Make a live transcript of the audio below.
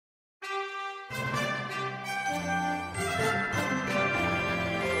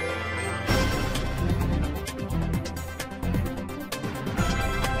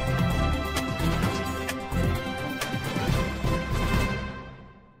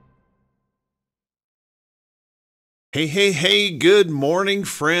Hey, hey, hey, good morning,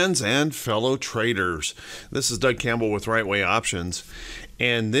 friends and fellow traders. This is Doug Campbell with Right Way Options,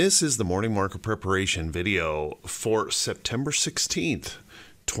 and this is the morning market preparation video for September 16th,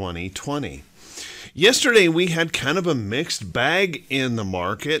 2020. Yesterday, we had kind of a mixed bag in the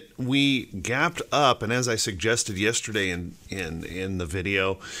market. We gapped up, and as I suggested yesterday in the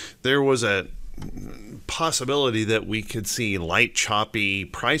video, there was a possibility that we could see light choppy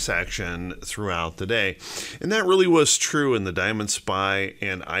price action throughout the day, and that really was true in the Diamond SPY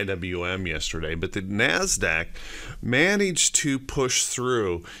and IWM yesterday. But the Nasdaq managed to push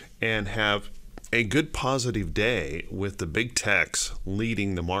through and have a good positive day with the big techs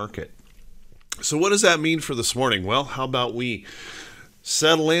leading the market. So what does that mean for this morning? Well, how about we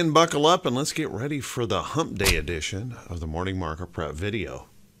settle in, buckle up, and let's get ready for the hump day edition of the morning market prep video.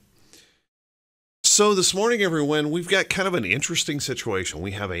 So this morning, everyone, we've got kind of an interesting situation.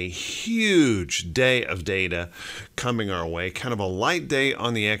 We have a huge day of data coming our way, kind of a light day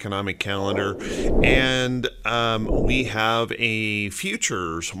on the economic calendar, and we have a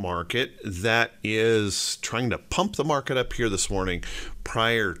futures market that is trying to pump the market up here this morning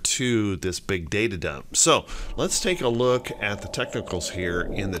prior to this big data dump. So let's take a look at the technicals here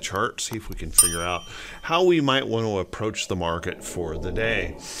in the chart, see if we can figure out how we might want to approach the market for the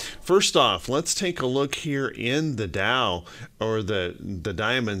day. First off, let's take a look here in the Dow, or the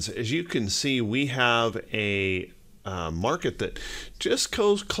diamonds. As you can see, we have a market that just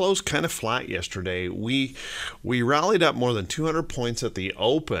closed kind of flat yesterday. We rallied up more than 200 points at the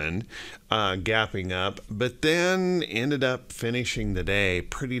open, gapping up, but then ended up finishing the day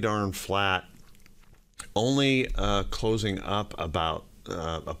pretty darn flat, only closing up about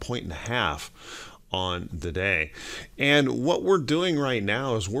a point and a half on the day. And what we're doing right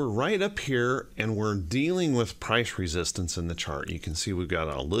now is we're right up here and we're dealing with price resistance in the chart. You can see we've got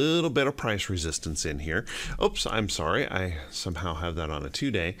a little bit of price resistance in here. Oops, I'm sorry, I somehow have that on a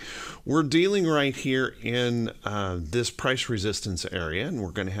 2-day. We're dealing right here in this price resistance area, and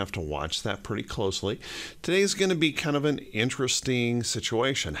we're going to have to watch that pretty closely. Today's going to be kind of an interesting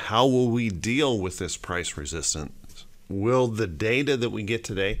situation. How will we deal with this price resistance? Will the data that we get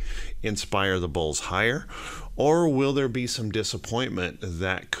today inspire the bulls higher, or will there be some disappointment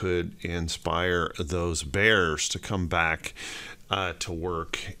that could inspire those bears to come back to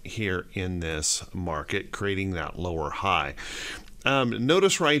work here in this market, creating that lower high?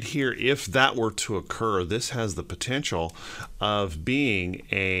 Notice right here, if that were to occur, this has the potential of being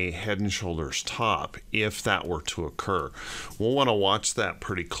a head and shoulders top if that were to occur. We'll want to watch that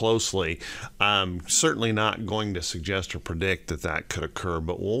pretty closely. I'm certainly not going to suggest or predict that that could occur,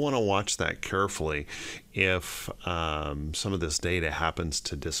 but we'll want to watch that carefully if some of this data happens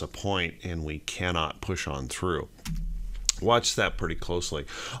to disappoint and we cannot push on through. Watch that pretty closely.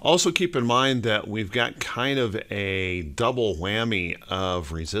 Also keep in mind that we've got kind of a double whammy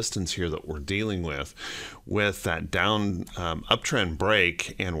of resistance here that we're dealing with that down uptrend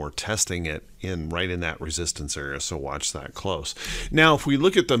break, and we're testing it right in that resistance area, so watch that close. Now, if we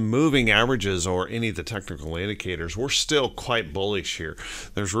look at the moving averages or any of the technical indicators, we're still quite bullish here.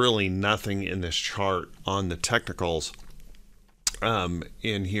 There's really nothing in this chart on the technicals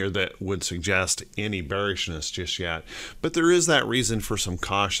in here that would suggest any bearishness just yet, but there is that reason for some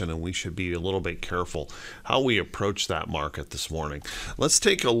caution, and we should be a little bit careful how we approach that market this morning. Let's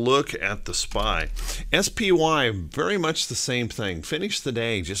take a look at the SPY. SPY, very much the same thing. Finished the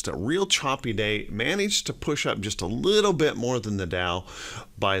day just a real choppy day, managed to push up just a little bit more than the Dow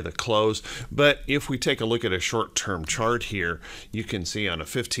by the close. But if we take a look at a short-term chart here, you can see on a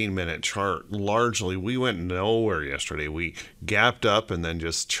 15-minute chart, largely we went nowhere yesterday. We gapped up and then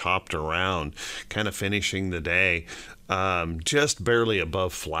just chopped around, kind of finishing the day just barely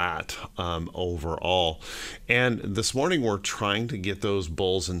above flat overall. And this morning we're trying to get those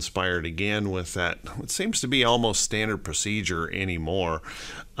bulls inspired again with that, what seems to be almost standard procedure anymore.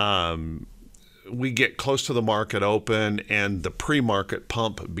 We get close to the market open and the pre-market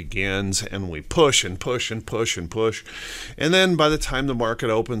pump begins, and we push and push and push and push, and then by the time the market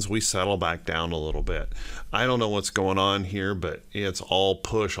opens we settle back down a little bit. I don't know what's going on here, but it's all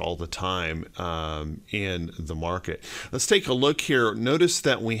push all the time in the market. Let's take a look here. Notice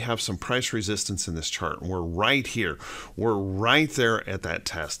that we have some price resistance in this chart. We're right here. We're right there at that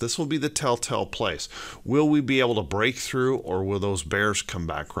test. This will be the telltale place. Will we be able to break through, or will those bears come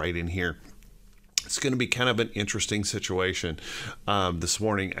back right in here? It's going to be kind of an interesting situation this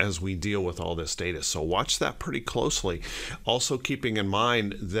morning as we deal with all this data. So watch that pretty closely. Also keeping in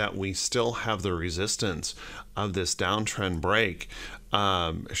mind that we still have the resistance of this downtrend break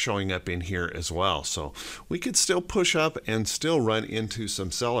showing up in here as well. So we could still push up and still run into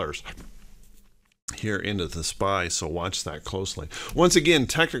some sellers. here into the SPY, so watch that closely. Once again,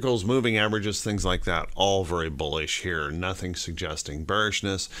 technicals, moving averages, things like that, all very bullish here. Nothing suggesting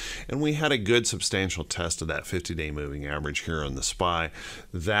bearishness. And we had a good substantial test of that 50-day moving average here on the SPY.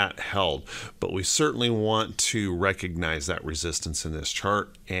 That held. But we certainly want to recognize that resistance in this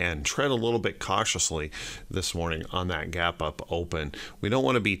chart and tread a little bit cautiously this morning on that gap up open. We don't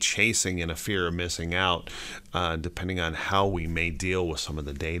want to be chasing in a fear of missing out, depending on how we may deal with some of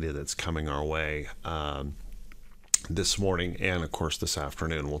the data that's coming our way this morning and of course this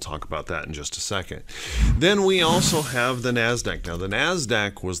afternoon. We'll talk about that in just a second. Then we also have the NASDAQ. Now the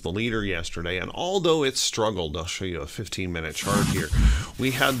NASDAQ was the leader yesterday, and although it struggled, I'll show you a 15-minute chart here.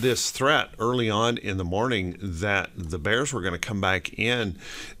 We had this threat early on in the morning that the bears were going to come back in,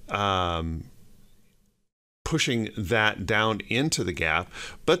 pushing that down into the gap,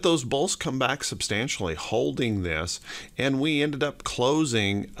 but those bulls come back substantially, holding this, and we ended up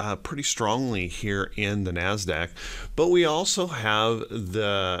closing pretty strongly here in the NASDAQ. But we also have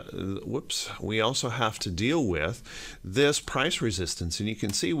we also have to deal with this price resistance, and you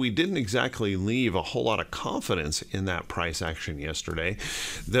can see we didn't exactly leave a whole lot of confidence in that price action yesterday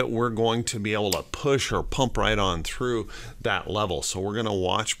that we're going to be able to push or pump right on through that level. So we're going to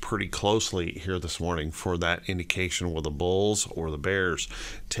watch pretty closely here this morning for that indication will the bulls or the bears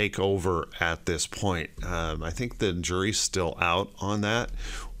take over at this point. I think the jury's still out on that.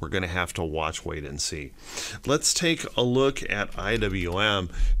 We're going to have to watch, wait, and see. Let's take a look at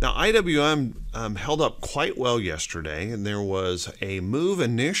IWM. Now, IWM held up quite well yesterday, and there was a move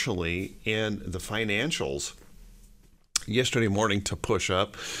initially in the financials yesterday morning to push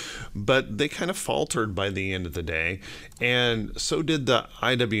up, but they kind of faltered by the end of the day, and so did the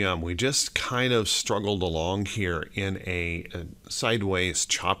IWM. We just kind of struggled along here in a sideways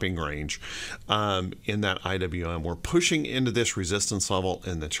chopping range in that IWM. We're pushing into this resistance level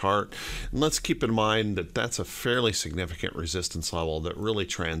in the chart, and let's keep in mind that that's a fairly significant resistance level that really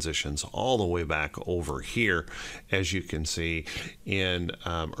transitions all the way back over here, as you can see in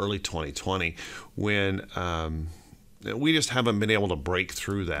early 2020 when we just haven't been able to break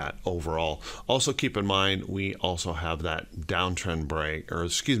through that overall. Also keep in mind, we also have that downtrend break, or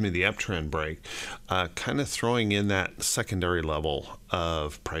excuse me, the uptrend break, kind of throwing in that secondary level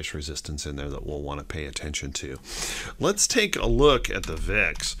of price resistance in there that we'll want to pay attention to. Let's take a look at the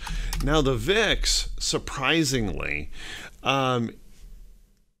VIX. Now the VIX, surprisingly,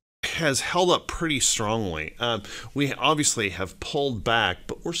 has held up pretty strongly. We obviously have pulled back,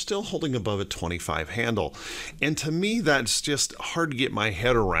 but we're still holding above a 25 handle. And to me, that's just hard to get my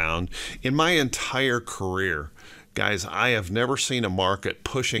head around. In my entire career, guys, I have never seen a market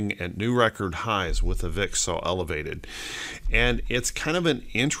pushing at new record highs with the VIX so elevated. And it's kind of an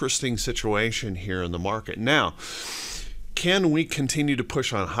interesting situation here in the market. Now, can we continue to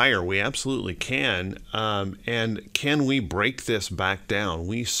push on higher? We absolutely can. And can we break this back down?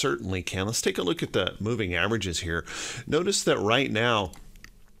 We certainly can. Let's take a look at the moving averages here. Notice that right now,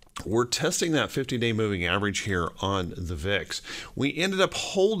 we're testing that 50-day moving average here on the VIX. We ended up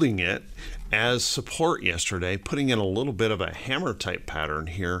holding it as support yesterday, putting in a little bit of a hammer type pattern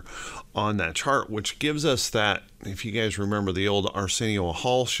here on that chart, which gives us that, if you guys remember the old Arsenio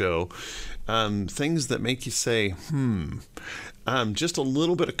Hall show, things that make you say, just a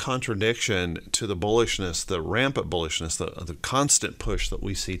little bit of contradiction to the bullishness, the rampant bullishness, the constant push that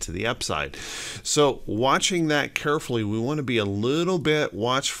we see to the upside. So watching that carefully, we want to be a little bit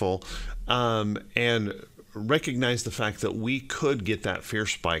watchful and recognize the fact that we could get that fear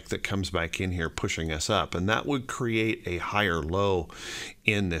spike that comes back in here pushing us up, and that would create a higher low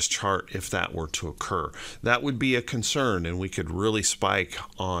in this chart if that were to occur. That would be a concern, and we could really spike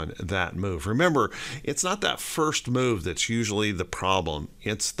on that move. Remember, it's not that first move that's usually the problem.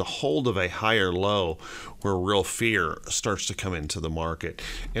 It's the hold of a higher low where real fear starts to come into the market.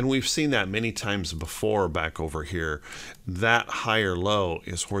 And we've seen that many times before back over here. That higher low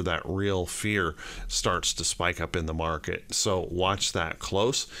is where that real fear starts to spike up in the market. So watch that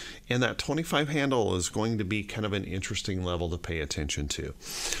close. And that 25 handle is going to be kind of an interesting level to pay attention to.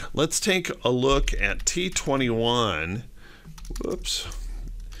 Let's take a look at T21. Whoops.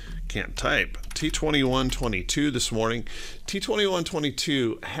 Can't type. T21.22 this morning.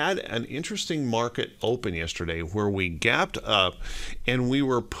 T21.22 had an interesting market open yesterday where we gapped up and we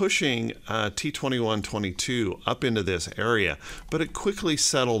were pushing T21.22 up into this area, but it quickly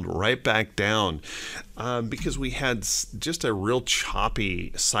settled right back down because we had just a real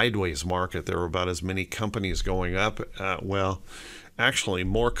choppy sideways market. There were about as many companies going up. actually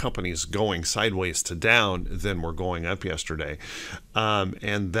more companies going sideways to down than were going up yesterday.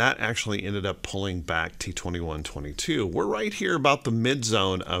 And that actually ended up pulling back T2122. We're right here about the mid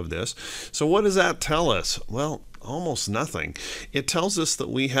zone of this. So what does that tell us? Well, almost nothing. It tells us that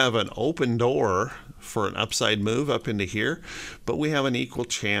we have an open door for an upside move up into here, but we have an equal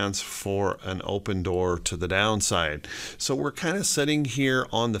chance for an open door to the downside. So we're kind of sitting here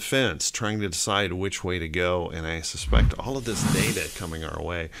on the fence trying to decide which way to go, and I suspect all of this data coming our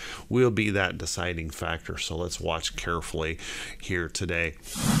way will be that deciding factor. So let's watch carefully here today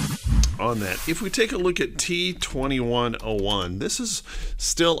on that. If we take a look at T2101, this is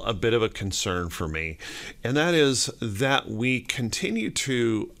still a bit of a concern for me, and that is that we continue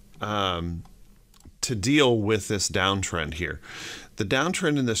to deal with this downtrend here. The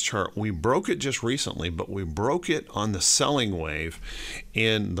downtrend in this chart, we broke it just recently, but we broke it on the selling wave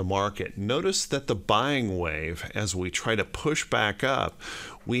in the market. Notice that the buying wave, as we try to push back up,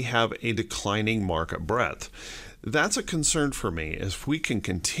 we have a declining market breadth. That's a concern for me. If we can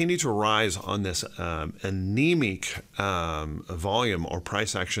continue to rise on this anemic volume or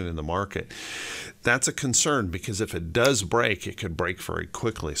price action in the market, that's a concern, because if it does break, it could break very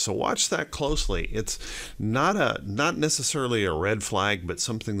quickly. So watch that closely. It's not necessarily a red flag, but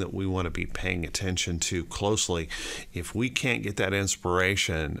something that we want to be paying attention to closely. If we can't get that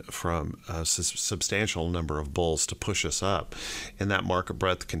inspiration from a substantial number of bulls to push us up, and that market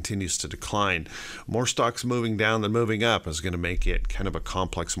breadth continues to decline, more stocks moving down than moving up is going to make it kind of a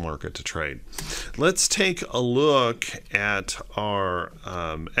complex market to trade. Let's take a look at our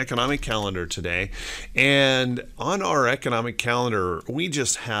economic calendar today. And on our economic calendar, we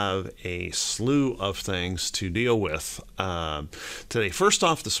just have a slew of things to deal with today. First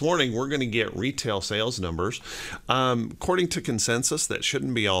off, this morning, we're going to get retail sales numbers. According to consensus, that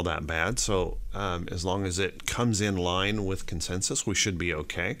shouldn't be all that bad. So as long as it comes in line with consensus, we should be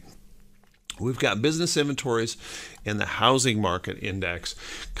okay. We've got business inventories and the housing market index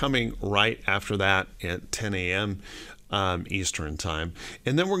coming right after that at 10 a.m. Eastern time.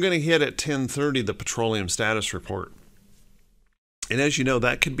 And then we're going to hit at 10:30 the petroleum status report. And as you know,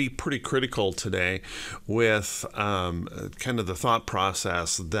 that could be pretty critical today with kind of the thought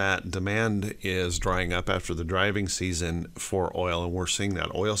process that demand is drying up after the driving season for oil, and we're seeing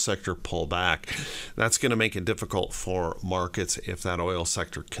that oil sector pull back. That's going to make it difficult for markets if that oil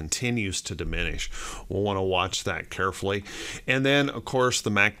sector continues to diminish. We'll want to watch that carefully. And then, of course,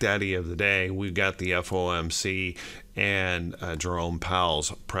 the Mac Daddy of the day, we've got the FOMC and Jerome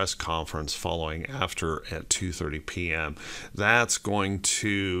Powell's press conference following after at 2:30 p.m. That's going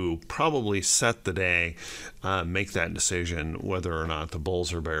to probably set the day, make that decision whether or not the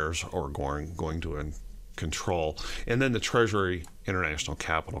bulls or bears are going to control. And then the Treasury International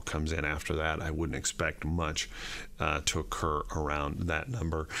Capital comes in after that. I wouldn't expect much to occur around that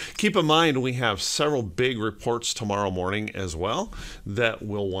number. Keep in mind, we have several big reports tomorrow morning as well that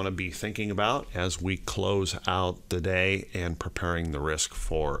we'll want to be thinking about as we close out the day and preparing the risk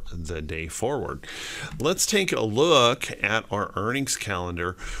for the day forward. Let's take a look at our earnings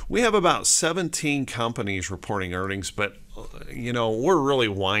calendar. We have about 17 companies reporting earnings, but you know, we're really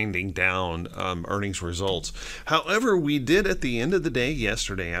winding down earnings results. However, we did at the end of the day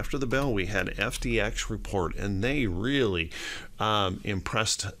yesterday, after the bell, we had FDX report, and they really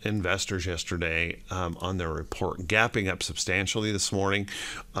impressed investors yesterday on their report, gapping up substantially this morning.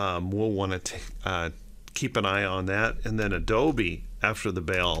 We'll want to keep an eye on that. And then Adobe, after the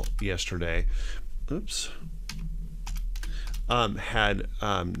bell yesterday, had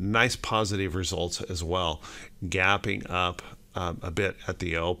nice positive results as well, gapping up a bit at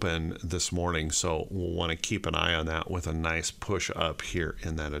the open this morning. So we'll want to keep an eye on that with a nice push up here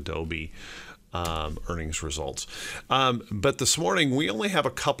in that Adobe earnings results. But this morning, we only have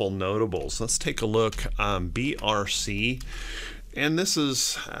a couple notables. Let's take a look. BRC. And this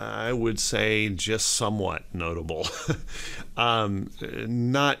is, I would say, just somewhat notable.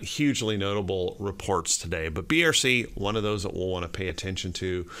 Not hugely notable reports today, but BRC, one of those that we'll want to pay attention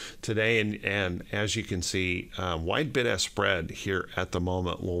to today. And as you can see, wide bid-ask spread here at the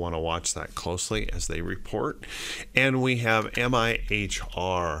moment. We'll want to watch that closely as they report. And we have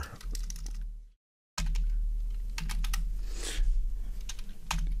MIHR.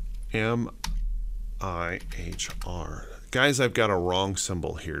 MIHR. Guys, I've got a wrong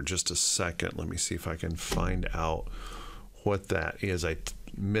symbol here. Just a second. Let me see if I can find out what that is. I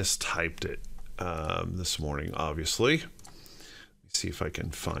mistyped it this morning, obviously. Let me see if I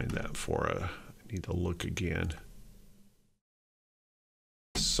can find that for I need to look again.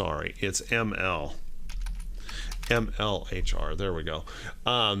 Sorry, it's ML. MLHR. There we go.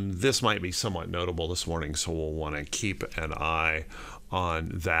 This might be somewhat notable this morning, so we'll want to keep an eye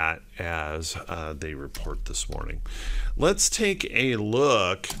on that as they report this morning. Let's take a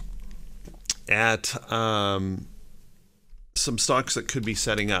look at some stocks that could be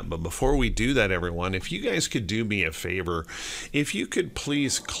setting up. But before we do that, everyone, if you guys could do me a favor, if you could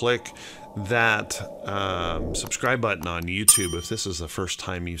please click that subscribe button on YouTube if this is the first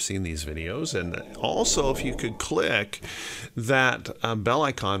time you've seen these videos, and also if you could click that bell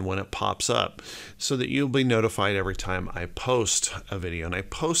icon when it pops up so that you'll be notified every time I post a video. And I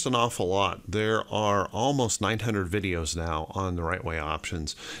post an awful lot. There are almost 900 videos now on the Right Way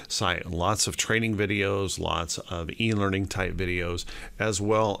Options site. Lots of training videos, lots of e-learning type videos, as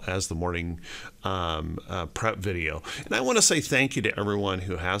well as the morning prep video. And I want to say thank you to everyone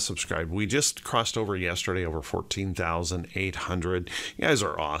who has subscribed. We just crossed over yesterday over 14,800. You guys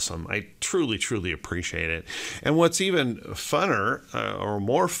are awesome. I truly, truly appreciate it. And what's even funner, or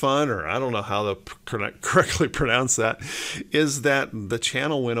more fun, or I don't know how to correctly pronounce that, is that the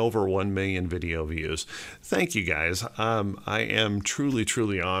channel went over 1 million video views. Thank you guys. I am truly,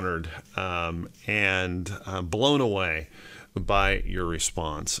 truly honored and blown away by your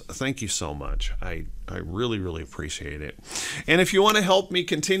response. Thank you so much. I really, really appreciate it. And if you want to help me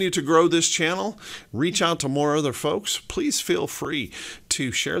continue to grow this channel, reach out to more other folks, please feel free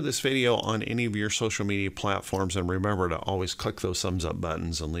to share this video on any of your social media platforms. And remember to always click those thumbs up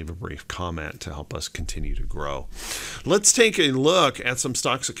buttons and leave a brief comment to help us continue to grow. Let's take a look at some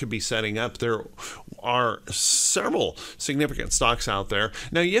stocks that could be setting up. There are several significant stocks out there.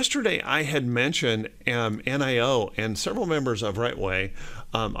 Now, yesterday I had mentioned NIO, and several members of Right Way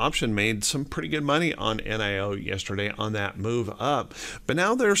Option made some pretty good money on NIO yesterday on that move up. But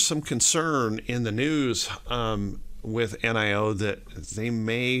now there's some concern in the news with NIO that they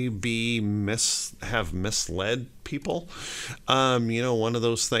may be have misled people. You know, one of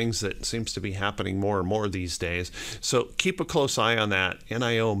those things that seems to be happening more and more these days. So keep a close eye on that.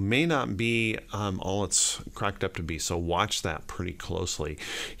 NIO may not be all it's cracked up to be. So watch that pretty closely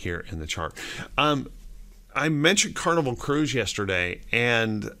here in the chart. I mentioned Carnival Cruise yesterday,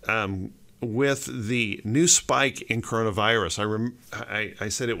 and with the new spike in coronavirus, I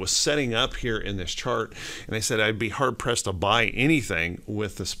said it was setting up here in this chart, and I said I'd be hard-pressed to buy anything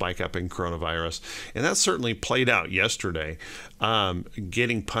with the spike up in coronavirus, and that certainly played out yesterday,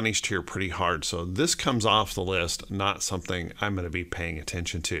 getting punished here pretty hard. So this comes off the list, not something I'm going to be paying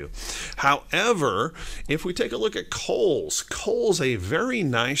attention to. However, if we take a look at Kohl's, a very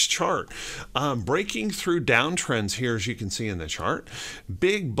nice chart, breaking through downtrends here, as you can see in the chart,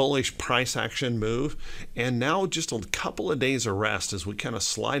 big bullish price action move, and now just a couple of days of rest as we kind of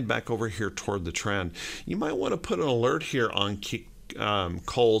slide back over here toward the trend. You might want to put an alert here on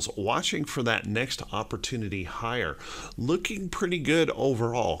Kohl's, watching for that next opportunity higher. Looking pretty good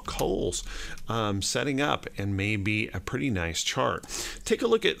overall. Kohl's setting up and maybe a pretty nice chart. Take a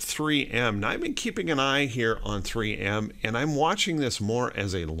look at 3M. Now, I've been keeping an eye here on 3M, and I'm watching this more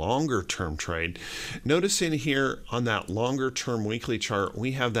as a longer term trade. Notice in here on that longer term weekly chart,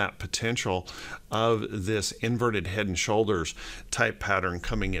 we have that potential of this inverted head and shoulders type pattern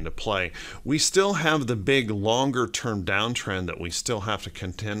coming into play. We still have the big longer term downtrend that we still have to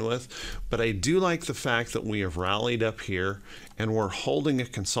contend with, but I do like the fact that we have rallied up here and we're holding a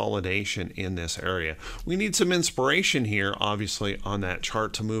consolidation in this area. We need some inspiration here, obviously, on that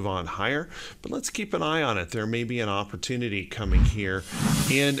chart to move on higher, but let's keep an eye on it. There may be an opportunity coming here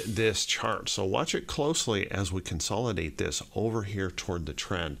in this chart, so watch it closely as we consolidate this over here toward the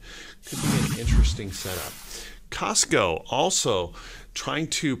trend. Could be an interesting setup. Costco also trying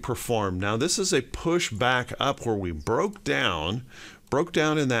to perform. Now, this is a push back up where we broke down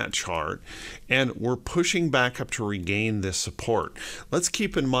in that chart, and we're pushing back up to regain this support. Let's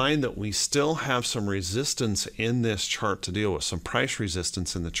keep in mind that we still have some resistance in this chart to deal with, some price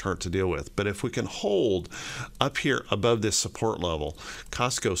resistance in the chart to deal with. But if we can hold up here above this support level,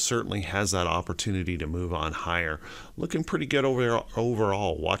 Costco certainly has that opportunity to move on higher. Looking pretty good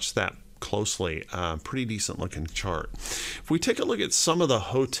overall. Watch that closely. Pretty decent looking chart. If we take a look at some of the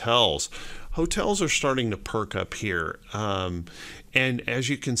hotels are starting to perk up here. And as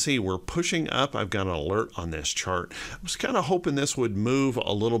you can see, we're pushing up. I've got an alert on this chart. I was kind of hoping this would move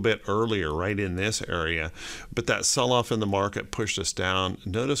a little bit earlier right in this area, but that sell-off in the market pushed us down.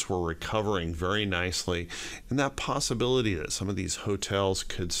 Notice we're recovering very nicely, and that possibility that some of these hotels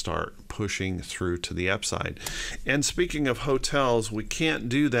could start pushing through to the upside. And speaking of hotels, we can't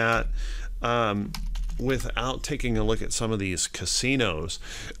do that without taking a look at some of these casinos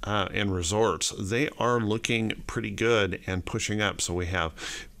and resorts, they are looking pretty good and pushing up. So we have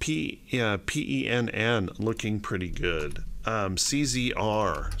PENN looking pretty good.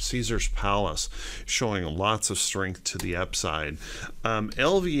 CZR, Caesar's Palace, showing lots of strength to the upside.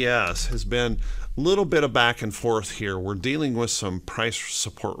 LVS has been a little bit of back and forth here. We're dealing with some price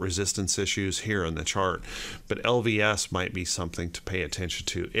support resistance issues here in the chart, but LVS might be something to pay attention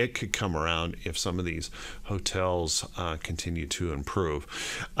to. It could come around if some of these hotels continue to improve.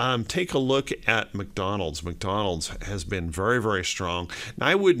 Take a look at McDonald's. McDonald's has been very, very strong. Now,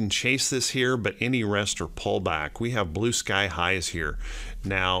 I wouldn't chase this here, but any rest or pullback, we have blue sky highs here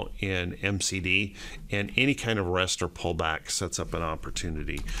now in MCD, and any kind of rest or pullback sets up an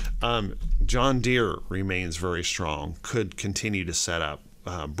opportunity. John Deere remains very strong, could continue to set up.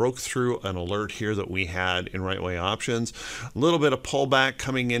 Broke through an alert here that we had in right way options. A little bit of pullback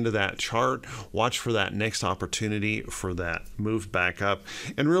coming into that chart. Watch for that next opportunity for that move back up.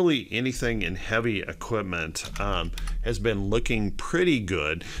 And really anything in heavy equipment has been looking pretty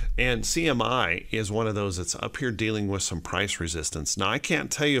good. And CMI is one of those that's up here dealing with some price resistance. Now I can't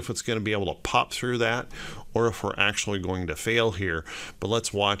tell you if it's going to be able to pop through that or if we're actually going to fail here, but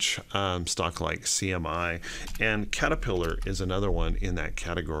let's watch stock like CMI. And Caterpillar is another one in that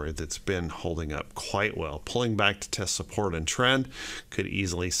category that's been holding up quite well. Pulling back to test support and trend, could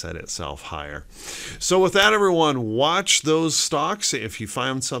easily set itself higher. So with that, everyone, watch those stocks. If you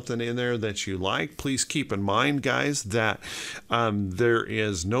find something in there that you like, please keep in mind, guys, that there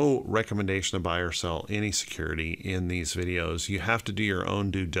is no recommendation to buy or sell any security in these videos. You have to do your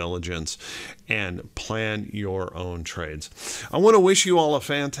own due diligence and plan your own trades. I want to wish you all a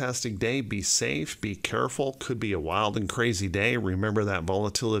fantastic day. Be safe, be careful. Could be a wild and crazy day. Remember that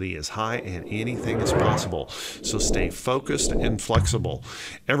volatility is high and anything is possible. So stay focused and flexible.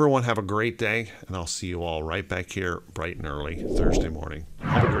 Everyone have a great day, and I'll see you all right back here bright and early Thursday morning.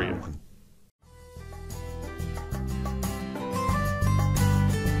 Have a great one.